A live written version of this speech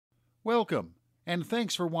Welcome, and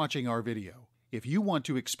thanks for watching our video. If you want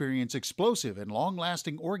to experience explosive and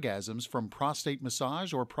long-lasting orgasms from prostate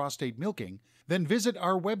massage or prostate milking, then visit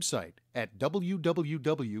our website at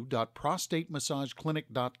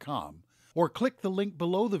www.prostatemassageClinic.com or click the link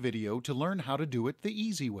below the video to learn how to do it the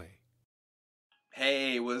easy way.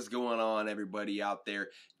 Hey, what's going on, everybody out there?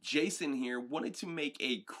 Jason here. Wanted to make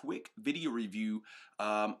a quick video review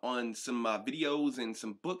on some videos and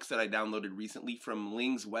some books that I downloaded recently from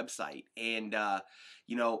Ling's website. And the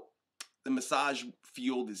massage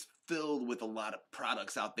field is filled with a lot of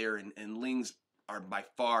products out there, and Ling's are by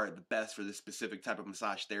far the best for this specific type of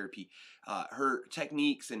massage therapy. Her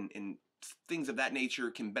techniques and things of that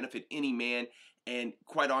nature can benefit any man, and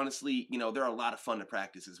quite honestly, they're a lot of fun to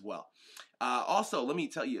practice as well. Also, let me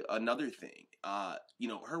tell you another thing.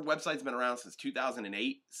 Her website's been around since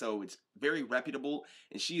 2008, so it's very reputable,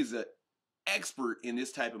 and she is an expert in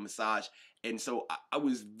this type of massage. And so I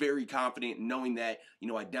was very confident knowing that,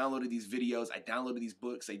 I downloaded these videos, I downloaded these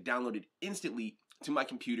books, I downloaded instantly to my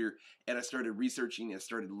computer, and I started researching and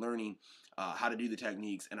started learning how to do the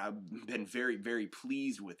techniques, and I've been very, very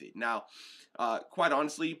pleased with it. Now, quite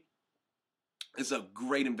honestly, it's a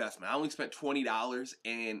great investment. I only spent $20,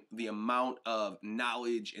 and the amount of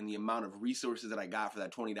knowledge and the amount of resources that I got for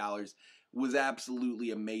that $20 was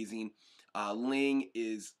absolutely amazing. Ling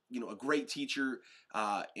is, a great teacher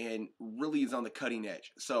and really is on the cutting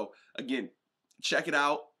edge. So again, check it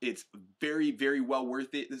out. It's very, very well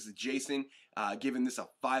worth it. This is Jason giving this a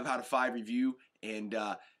 5 out of 5 review, and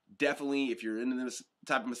definitely, if you're into this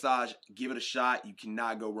type of massage, give it a shot. You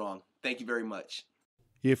cannot go wrong. Thank you very much.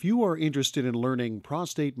 If you are interested in learning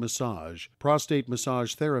prostate massage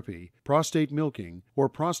therapy, prostate milking, or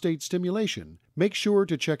prostate stimulation, make sure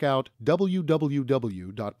to check out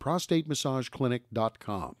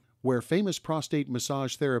www.prostatemassageClinic.com, where famous prostate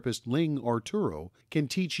massage therapist Ling Arturo can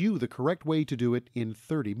teach you the correct way to do it in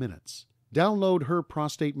 30 minutes. Download her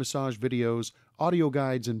prostate massage videos, audio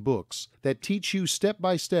guides, and books that teach you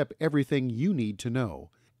step-by-step everything you need to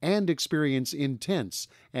know, and experience intense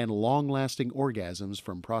and long-lasting orgasms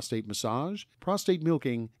from prostate massage, prostate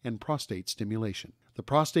milking, and prostate stimulation. The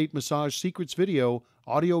Prostate Massage Secrets video,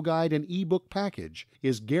 audio guide, and ebook package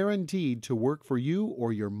is guaranteed to work for you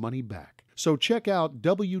or your money back. So check out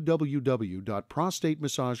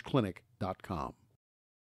www.prostatemassageClinic.com.